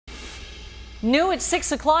New at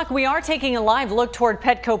 6 o'clock, we are taking a live look toward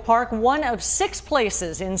Petco Park, one of 6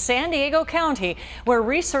 places in San Diego County where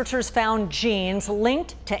researchers found genes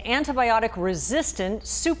linked to antibiotic-resistant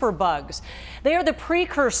superbugs. They are the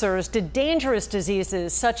precursors to dangerous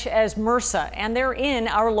diseases such as MRSA, and they're in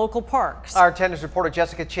our local parks. Our attendance reporter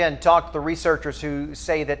Jessica Chen talked to the researchers who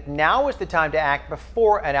say that now is the time to act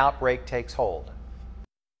before an outbreak takes hold.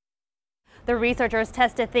 The researchers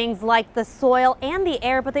tested things like the soil and the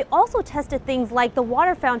air, but they also tested things like the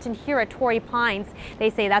water fountain here at Torrey Pines. They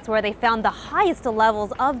say that's where they found the highest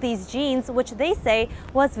levels of these genes, which they say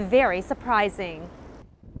was very surprising.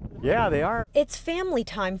 Yeah, they are. It's family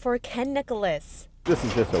time for Ken Nicholas. This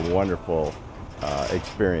is just a wonderful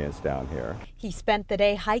experience down here. He spent the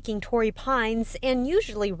day hiking Torrey Pines, and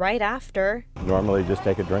usually right after. Normally just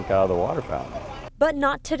take a drink out of the water fountain. But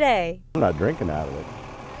not today. I'm not drinking out of it.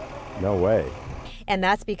 No way. And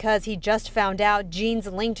that's because he just found out genes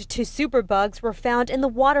linked to superbugs were found in the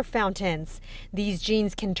water fountains. These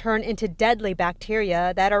genes can turn into deadly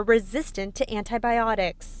bacteria that are resistant to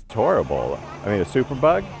antibiotics. It's horrible. I mean, a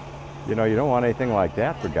superbug? You know, you don't want anything like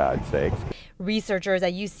that, for God's sakes. Researchers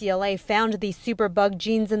at UCLA found these superbug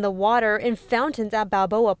genes in the water in fountains at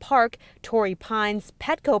Balboa Park, Torrey Pines,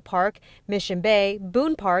 Petco Park, Mission Bay,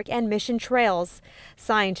 Boone Park, and Mission Trails.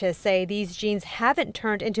 Scientists say these genes haven't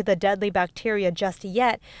turned into the deadly bacteria just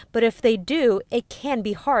yet, but if they do, it can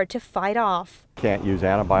be hard to fight off. Can't use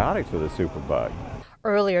antibiotics with a superbug.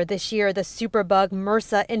 Earlier this year, the superbug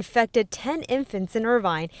MRSA infected 10 infants in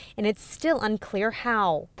Irvine, and it's still unclear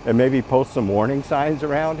how. And maybe post some warning signs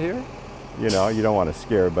around here. You know, you don't want to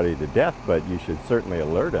scare everybody to death, but you should certainly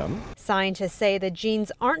alert them. Scientists say the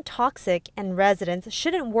genes aren't toxic and residents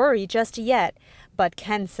shouldn't worry just yet. But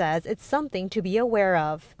Ken says it's something to be aware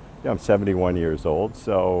of. I'm 71 years old,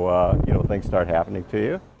 so, you know, things start happening to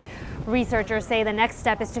you. Researchers say the next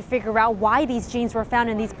step is to figure out why these genes were found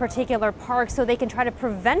in these particular parks so they can try to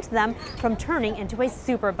prevent them from turning into a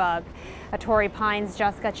superbug. At Torrey Pines,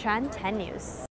 Jessica Chen, 10 News.